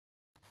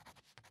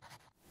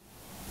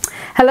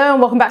Hello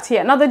and welcome back to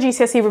yet another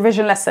GCSE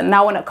revision lesson.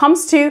 Now when it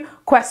comes to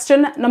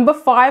question number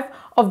 5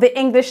 of the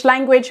English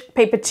language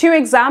paper 2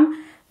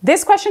 exam,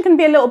 this question can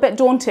be a little bit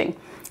daunting.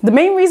 The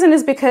main reason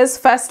is because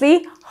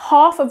firstly,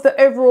 half of the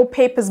overall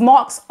paper's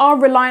marks are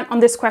reliant on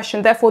this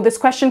question. Therefore, this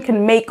question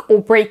can make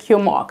or break your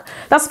mark.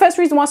 That's the first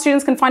reason why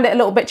students can find it a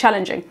little bit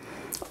challenging.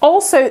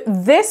 Also,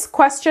 this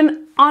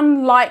question,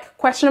 unlike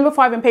question number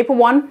 5 in paper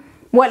 1,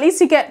 well, at least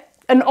you get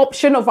an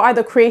option of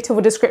either creative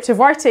or descriptive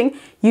writing.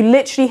 You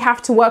literally have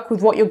to work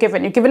with what you're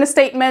given. You're given a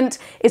statement,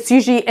 it's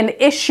usually an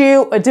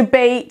issue, a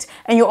debate,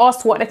 and you're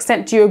asked to what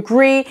extent do you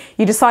agree.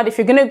 You decide if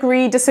you're going to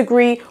agree,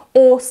 disagree,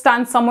 or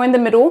stand somewhere in the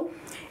middle.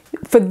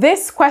 For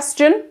this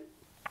question,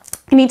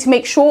 you need to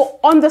make sure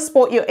on the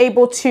spot you're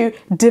able to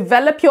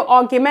develop your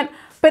argument,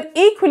 but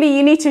equally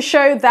you need to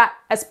show that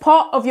as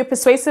part of your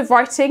persuasive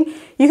writing,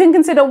 you can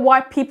consider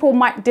why people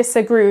might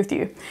disagree with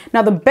you.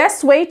 Now, the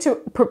best way to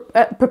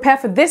prepare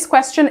for this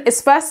question is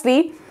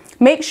firstly,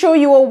 make sure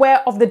you're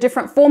aware of the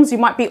different forms you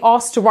might be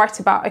asked to write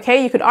about,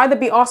 okay? You could either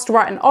be asked to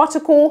write an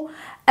article,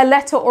 a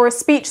letter, or a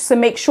speech, so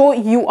make sure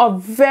you are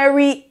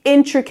very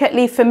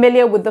intricately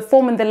familiar with the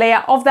form and the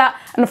layout of that.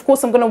 And of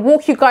course, I'm going to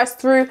walk you guys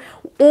through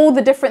all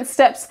the different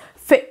steps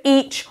for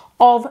each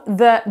of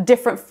the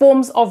different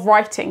forms of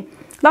writing.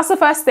 That's the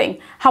first thing.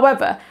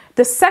 However,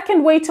 the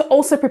second way to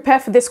also prepare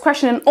for this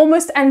question and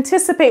almost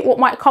anticipate what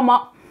might come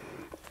up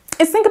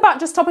is think about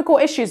just topical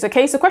issues,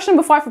 okay? So question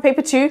number 5 for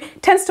paper 2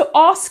 tends to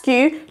ask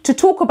you to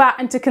talk about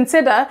and to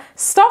consider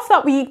stuff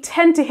that we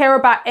tend to hear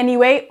about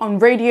anyway on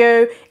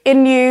radio,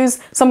 in news,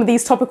 some of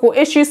these topical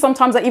issues,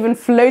 sometimes are even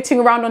floating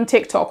around on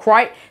TikTok,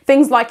 right?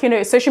 Things like,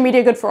 is social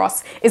media good for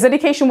us? Is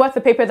education worth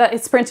the paper that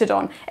it's printed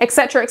on?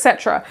 Etc,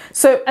 etc.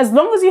 So as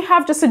long as you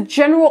have just a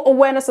general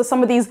awareness of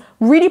some of these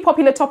really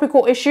popular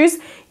topical issues,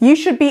 you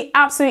should be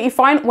absolutely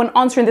fine when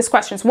answering this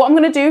question. So what I'm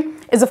going to do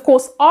is, of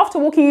course, after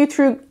walking you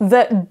through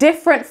the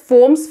different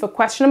forms for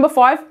question number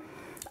 5,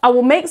 I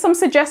will make some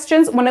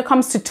suggestions when it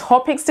comes to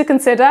topics to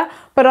consider,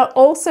 but I'll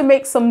also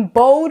make some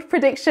bold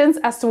predictions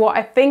as to what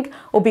I think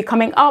will be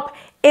coming up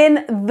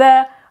in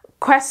the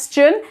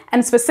question,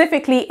 and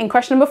specifically in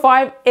question number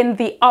 5 in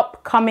the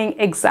upcoming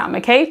exam,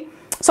 okay?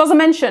 So as I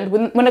mentioned,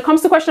 when it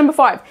comes to question number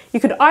 5,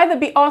 you could either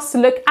be asked to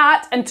look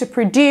at and to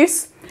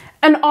produce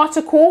an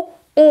article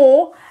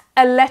or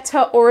a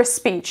letter or a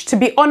speech. To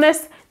be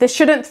honest, this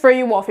shouldn't throw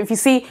you off. If you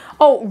see,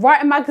 oh,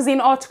 write a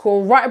magazine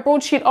article, write a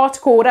broadsheet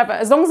article, whatever,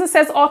 as long as it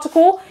says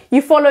article,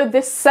 you follow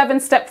this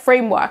 7-step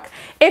framework.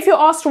 If you're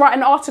asked to write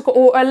an article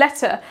or a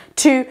letter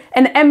to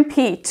an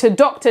MP, to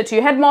doctor, to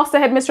your headmaster,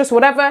 headmistress,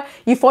 whatever,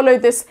 you follow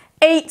this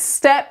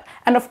 8-step.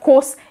 And of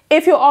course,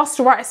 if you're asked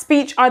to write a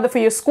speech either for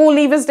your school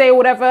leavers day or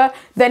whatever,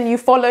 then you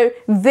follow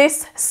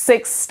this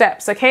 6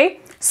 steps, okay?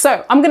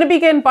 So I'm going to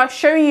begin by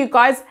showing you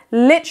guys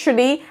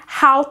literally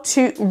how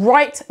to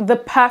write the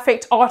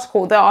perfect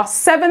article. There are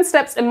 7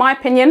 steps, in my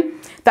opinion,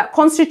 that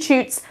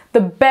constitutes the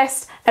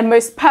best and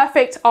most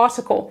perfect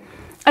article.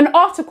 An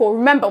article,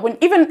 remember,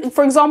 even,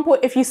 for example,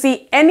 if you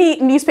see any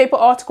newspaper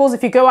articles,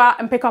 if you go out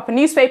and pick up a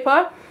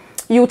newspaper,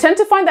 you'll tend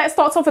to find that it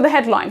starts off with a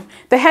headline.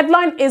 The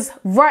headline is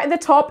right at the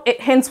top.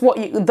 It hints what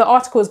the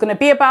article is going to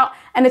be about,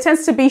 and it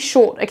tends to be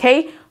short,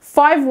 okay?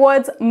 5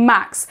 words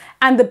max.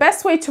 And the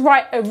best way to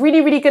write a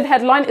really, really good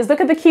headline is look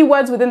at the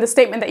keywords within the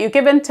statement that you're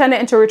given, turn it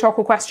into a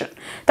rhetorical question.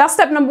 That's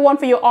step number 1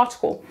 for your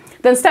article.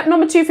 Then step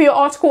number 2 for your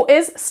article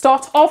is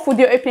start off with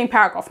your opening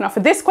paragraph. Now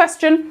for this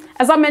question,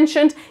 as I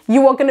mentioned,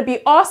 you are going to be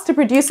asked to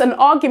produce an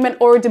argument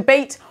or a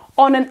debate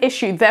on an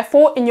issue.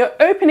 Therefore, in your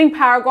opening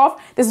paragraph,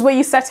 this is where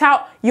you set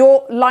out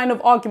your line of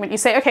argument. You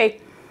say,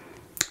 okay,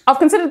 I've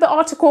considered the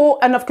article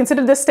and I've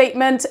considered this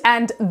statement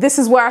and this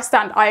is where I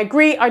stand. I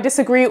agree, I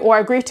disagree, or I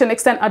agree to an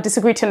extent, I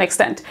disagree to an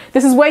extent.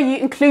 This is where you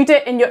include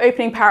it in your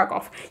opening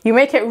paragraph. You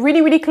make it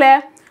really, really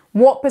clear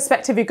what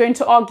perspective you're going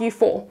to argue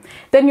for.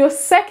 Then your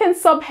second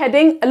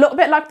subheading, a little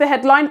bit like the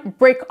headline,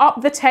 break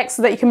up the text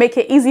so that you can make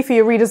it easy for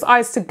your reader's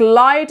eyes to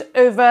glide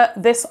over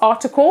this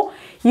article.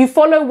 You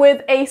follow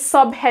with a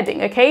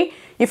subheading, okay?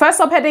 Your first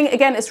subheading,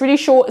 again, it's really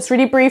short, it's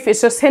really brief,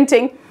 it's just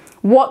hinting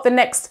what the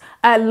next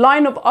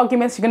line of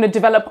arguments you're going to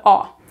develop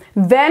are.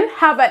 Then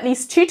have at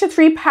least 2 to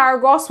 3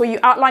 paragraphs where you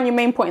outline your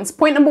main points.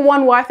 Point number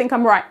 1, why I think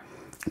I'm right.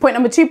 Point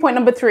number 2, point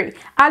number 3.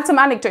 Add some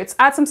anecdotes,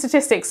 add some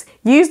statistics,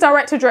 use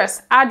direct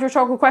address, add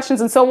rhetorical questions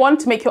and so on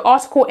to make your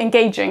article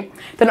engaging.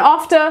 Then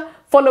after,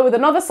 follow with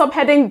another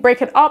subheading, break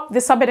it up.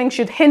 This subheading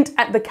should hint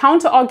at the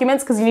counter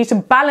arguments because you need to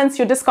balance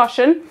your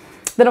discussion.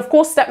 Then of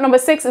course, step number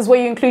 6 is where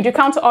you include your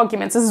counter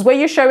arguments. This is where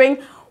you're showing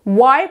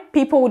why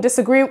people will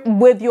disagree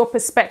with your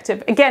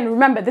perspective. Again,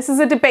 remember, this is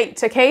a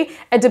debate, okay?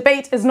 A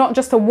debate is not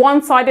just a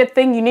one-sided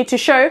thing. You need to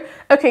show,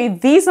 okay,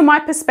 these are my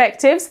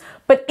perspectives,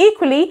 but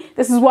equally,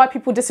 this is why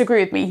people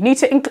disagree with me. You need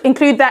to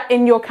include that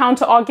in your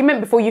counter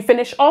argument before you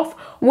finish off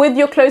with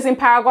your closing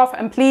paragraph.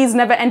 And please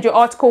never end your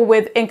article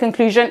with in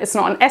conclusion. It's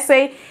not an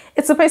essay.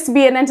 It's supposed to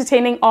be an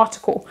entertaining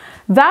article.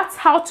 That's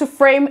how to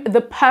frame the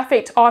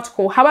perfect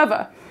article.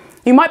 However,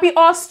 you might be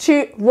asked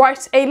to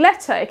write a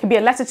letter. It can be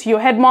a letter to your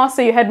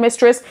headmaster, your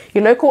headmistress,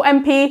 your local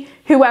MP,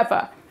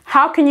 whoever.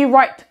 How can you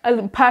write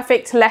a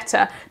perfect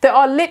letter? There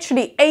are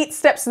literally 8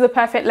 steps to the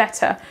perfect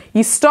letter.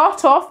 You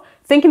start off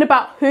thinking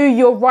about who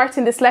you're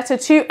writing this letter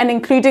to and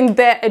including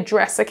their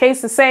address, okay?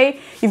 So say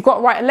you've got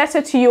to write a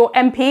letter to your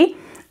MP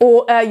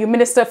or your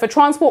Minister for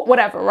Transport,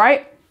 whatever,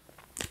 right?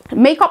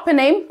 Make up a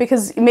name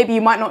because maybe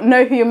you might not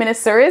know who your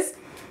minister is.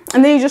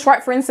 And then you just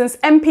write, for instance,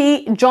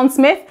 MP John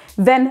Smith,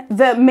 then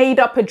the made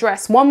up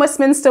address, 1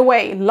 Westminster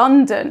Way,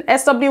 London,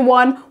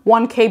 SW1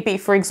 1KB,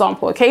 for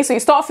example. Okay, so you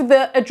start off with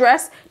the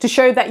address to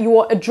show that you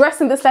are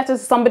addressing this letter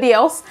to somebody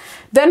else.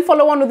 Then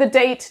follow on with the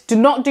date. Do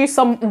not do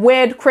some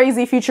weird,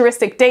 crazy,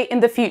 futuristic date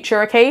in the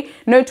future. Okay,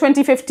 no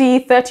 2050,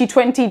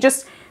 3020,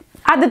 just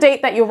add the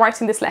date that you're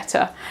writing this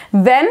letter.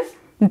 Then,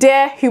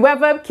 dear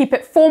whoever, keep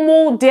it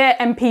formal. Dear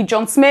MP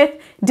John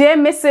Smith, dear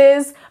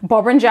Mrs.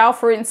 Barbara Jow,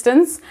 for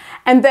instance.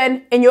 And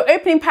then in your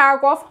opening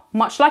paragraph,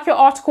 much like your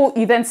article,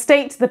 you then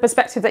state the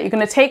perspective that you're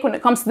going to take when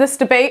it comes to this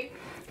debate.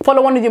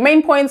 Follow on with your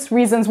main points,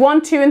 reasons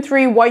 1, 2, and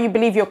 3, why you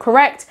believe you're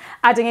correct,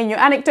 adding in your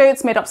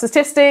anecdotes, made up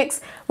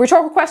statistics,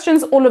 rhetorical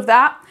questions, all of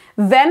that.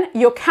 Then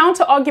your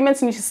counter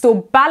arguments, you need to still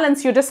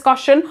balance your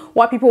discussion,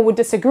 why people would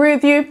disagree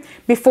with you,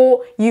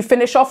 before you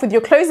finish off with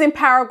your closing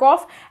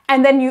paragraph.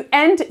 And then you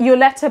end your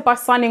letter by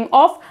signing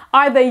off,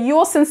 either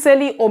yours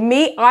sincerely or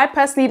me. I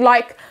personally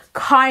like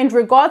kind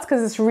regards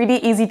because it's really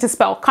easy to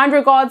spell. Kind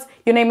regards,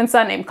 your name and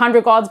surname. Kind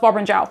regards,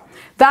 Barbara Jow.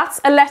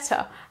 That's a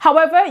letter.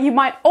 However, you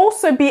might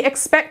also be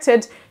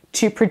expected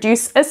to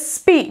produce a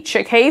speech,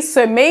 okay?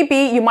 So maybe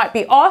you might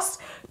be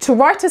asked to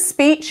write a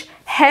speech,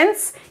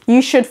 hence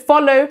you should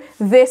follow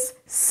this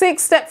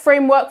 6-step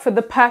framework for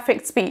the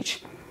perfect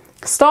speech.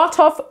 Start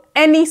off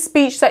any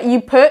speech that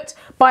you put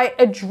by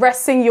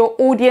addressing your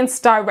audience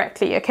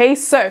directly, okay?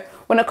 So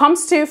when it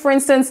comes to, for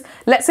instance,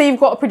 let's say you've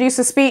got to produce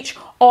a speech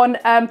on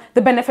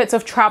the benefits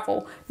of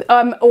travel,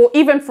 or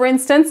even, for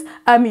instance,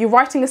 you're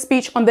writing a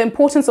speech on the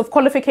importance of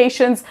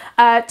qualifications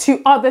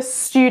to other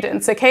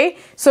students, okay?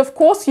 So of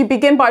course you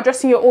begin by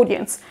addressing your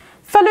audience.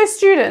 Fellow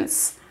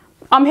students,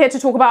 I'm here to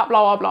talk about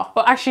blah, blah, blah.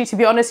 But actually, to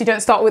be honest, you don't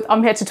start with,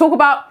 I'm here to talk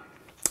about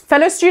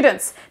fellow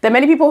students. There are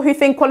many people who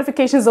think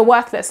qualifications are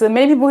worthless. There are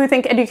many people who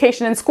think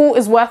education in school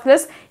is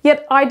worthless,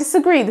 yet I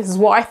disagree. This is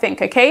what I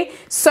think, okay?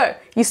 So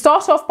you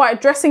start off by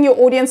addressing your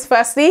audience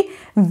firstly.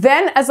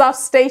 Then, as I've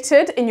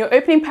stated in your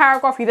opening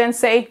paragraph, you then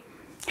say,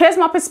 here's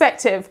my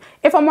perspective.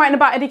 If I'm writing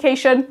about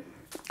education,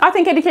 I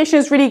think education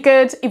is really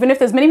good. Even if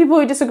there's many people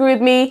who disagree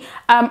with me,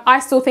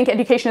 I still think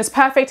education is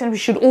perfect and we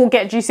should all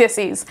get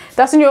GCSEs.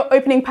 That's in your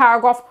opening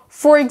paragraph,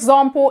 for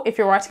example, if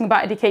you're writing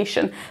about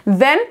education.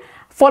 Then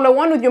follow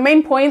on with your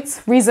main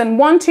points, reason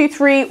 1, 2,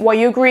 3, why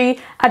you agree,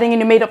 adding in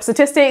your made up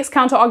statistics,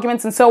 counter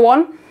arguments, and so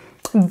on.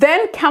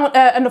 Then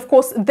and of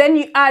course, then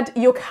you add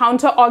your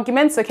counter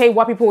arguments, okay,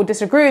 why people will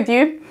disagree with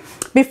you.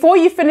 Before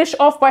you finish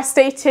off by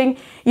stating,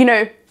 you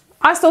know,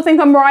 I still think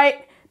I'm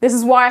right. This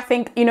is why I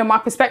think, you know, my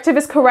perspective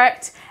is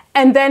correct.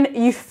 And then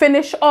you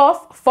finish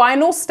off,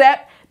 final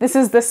step. This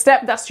is the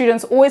step that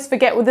students always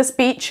forget with the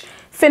speech.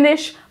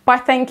 Finish by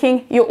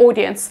thanking your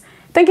audience.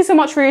 Thank you so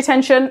much for your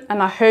attention,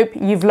 and I hope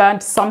you've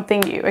learned something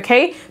new,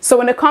 okay? So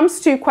when it comes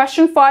to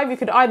question 5, you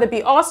could either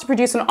be asked to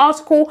produce an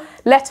article,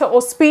 letter,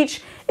 or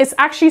speech. It's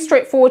actually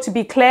straightforward to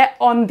be clear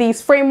on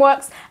these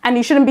frameworks, and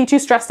you shouldn't be too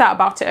stressed out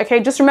about it, okay?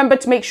 Just remember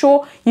to make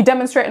sure you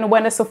demonstrate an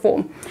awareness of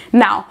form.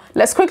 Now,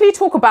 let's quickly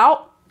talk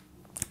about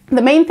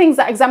the main things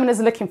that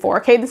examiners are looking for,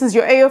 okay? This is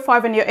your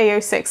AO5 and your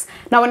AO6.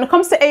 Now, when it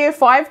comes to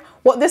AO5,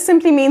 what this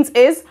simply means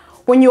is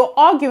when you're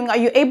arguing, are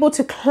you able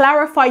to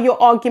clarify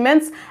your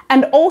arguments?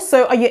 And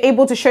also, are you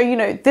able to show, you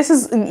know, this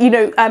is, you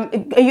know, are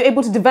you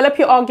able to develop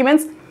your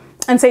arguments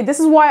and say, this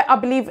is why I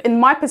believe in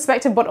my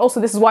perspective, but also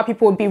this is why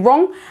people would be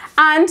wrong?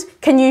 And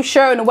can you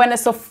show an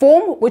awareness of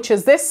form, which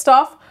is this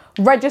stuff?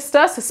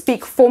 Register, so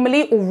speak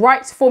formally or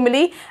write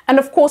formally. And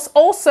of course,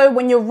 also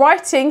when you're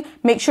writing,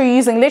 make sure you're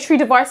using literary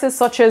devices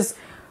such as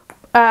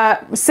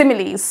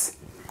similes,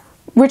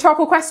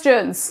 rhetorical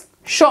questions,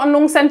 short and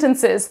long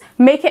sentences,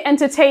 make it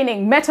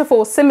entertaining,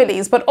 metaphors,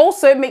 similes, but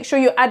also make sure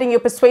you're adding your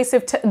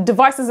persuasive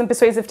devices and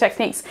persuasive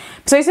techniques.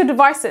 Persuasive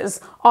devices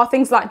are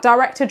things like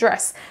direct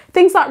address,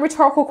 things like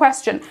rhetorical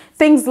question,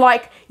 things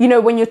like, you know,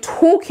 when you're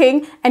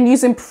talking and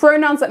using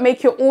pronouns that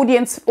make your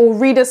audience or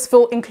readers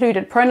feel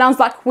included, pronouns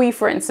like we,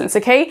 for instance,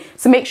 okay?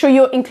 So make sure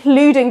you're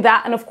including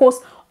that, and of course,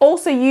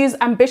 also use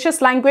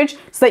ambitious language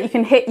so that you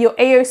can hit your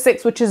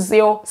AO6, which is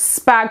your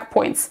SPAG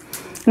points.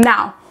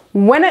 Now,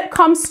 when it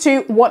comes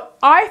to what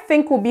I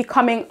think will be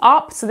coming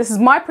up, so this is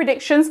my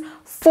predictions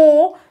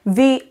for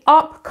the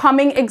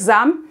upcoming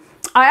exam.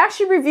 I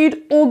actually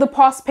reviewed all the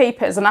past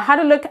papers and I had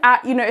a look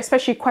at, you know,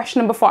 especially question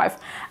number 5.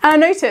 And I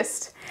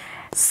noticed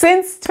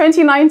since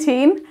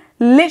 2019,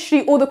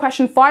 literally all the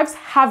question 5s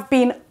have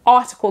been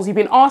articles. You've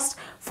been asked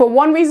for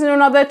one reason or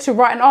another to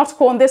write an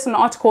article on this and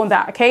an article on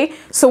that, okay?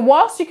 So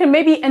whilst you can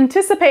maybe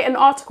anticipate an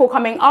article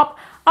coming up,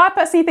 I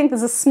personally think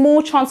there's a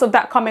small chance of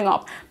that coming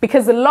up,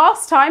 because the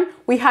last time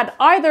we had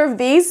either of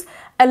these,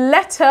 a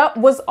letter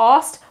was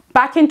asked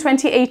back in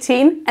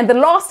 2018, and the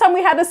last time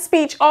we had a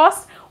speech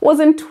asked was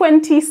in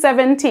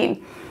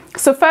 2017.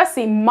 So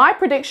firstly, my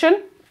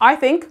prediction, I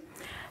think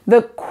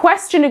the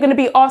question you're going to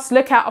be asked to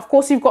look at, of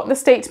course, you've got the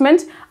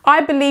statement. I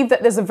believe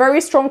that there's a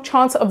very strong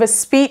chance of a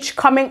speech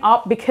coming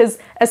up because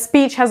a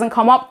speech hasn't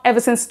come up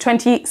ever since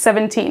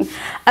 2017.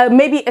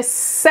 Maybe a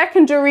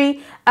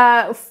secondary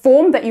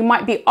form that you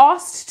might be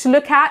asked to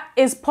look at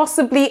is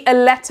possibly a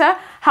letter.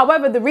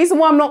 However, the reason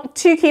why I'm not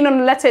too keen on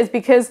the letter is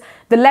because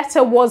the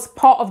letter was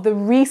part of the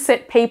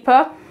reset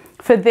paper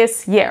for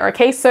this year.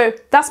 Okay, so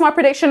that's my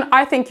prediction.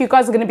 I think you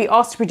guys are going to be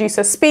asked to produce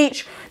a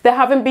speech. There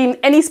haven't been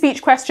any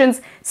speech questions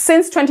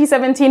since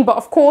 2017, but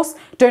of course,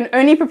 don't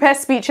only prepare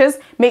speeches,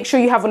 make sure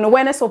you have an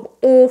awareness of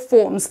all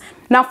forms.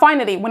 Now,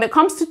 finally, when it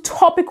comes to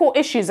topical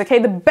issues, okay,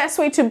 the best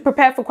way to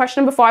prepare for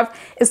question number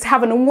 5 is to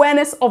have an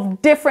awareness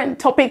of different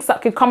topics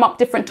that could come up,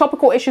 different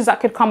topical issues that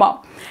could come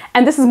up.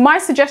 And this is my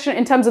suggestion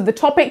in terms of the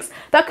topics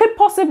that could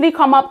possibly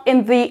come up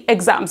in the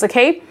exams,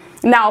 okay?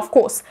 Now, of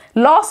course,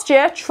 last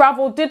year,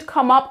 travel did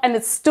come up and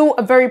it's still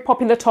a very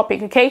popular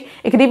topic, okay?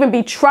 It could even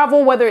be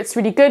travel, whether it's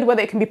really good,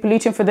 whether it can be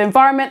polluting for the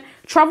environment.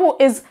 Travel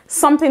is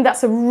something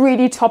that's a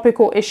really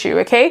topical issue,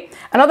 okay?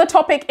 Another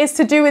topic is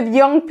to do with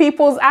young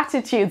people's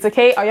attitudes,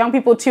 okay? Are young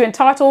people too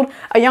entitled?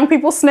 Are young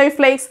people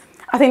snowflakes?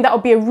 I think that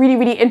would be a really,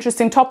 really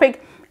interesting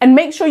topic. And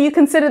make sure you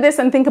consider this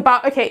and think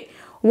about, okay,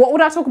 what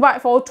would I talk about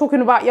if I was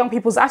talking about young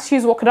people's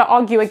attitudes? What could I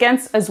argue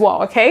against as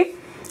well, okay?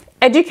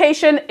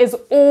 Education is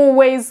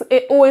always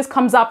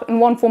comes up in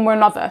one form or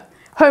another.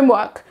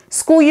 Homework,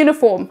 school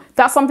uniform,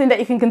 that's something that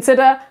you can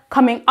consider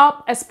coming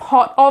up as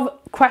part of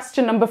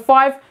question number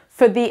 5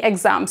 for the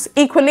exams.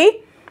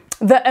 Equally,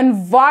 the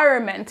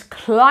environment,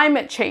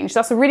 climate change,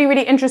 that's a really,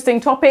 really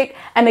interesting topic.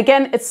 And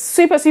again, it's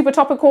super, super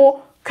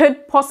topical,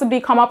 could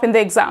possibly come up in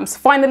the exams.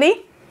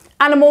 Finally,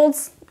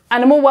 animals,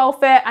 animal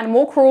welfare,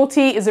 animal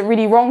cruelty. Is it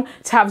really wrong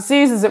to have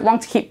zoos? Is it wrong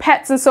to keep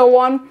pets and so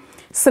on?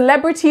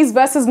 Celebrities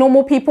versus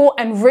normal people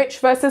and rich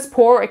versus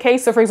poor. Okay,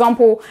 so for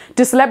example,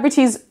 do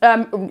celebrities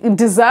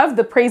deserve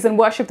the praise and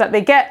worship that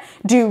they get?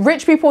 Do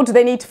rich people, do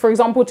they need to, for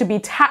example, to be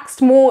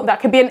taxed more? That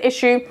could be an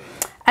issue.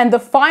 And the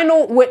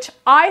final, which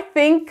I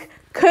think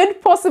could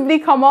possibly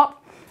come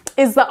up,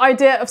 is the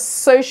idea of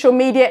social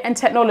media and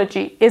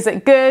technology. Is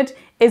it good?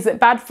 Is it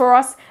bad for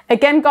us?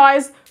 Again,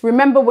 guys,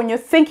 remember when you're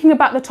thinking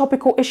about the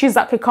topical issues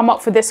that could come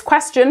up for this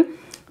question,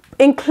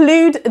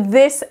 include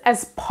this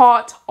as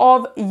part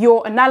of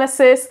your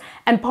analysis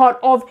and part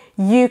of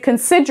you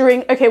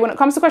considering, okay, when it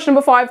comes to question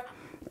number 5,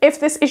 if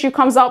this issue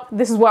comes up,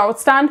 this is where I would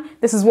stand.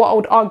 This is what I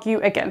would argue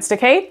against,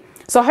 okay?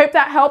 So I hope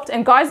that helped.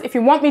 And guys, if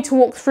you want me to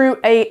walk through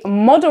a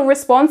model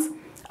response,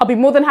 I'll be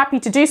more than happy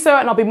to do so.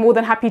 And I'll be more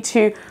than happy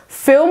to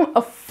film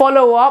a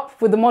follow-up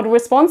with the model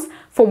response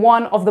for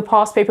one of the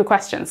past paper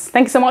questions.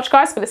 Thank you so much,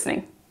 guys, for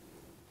listening.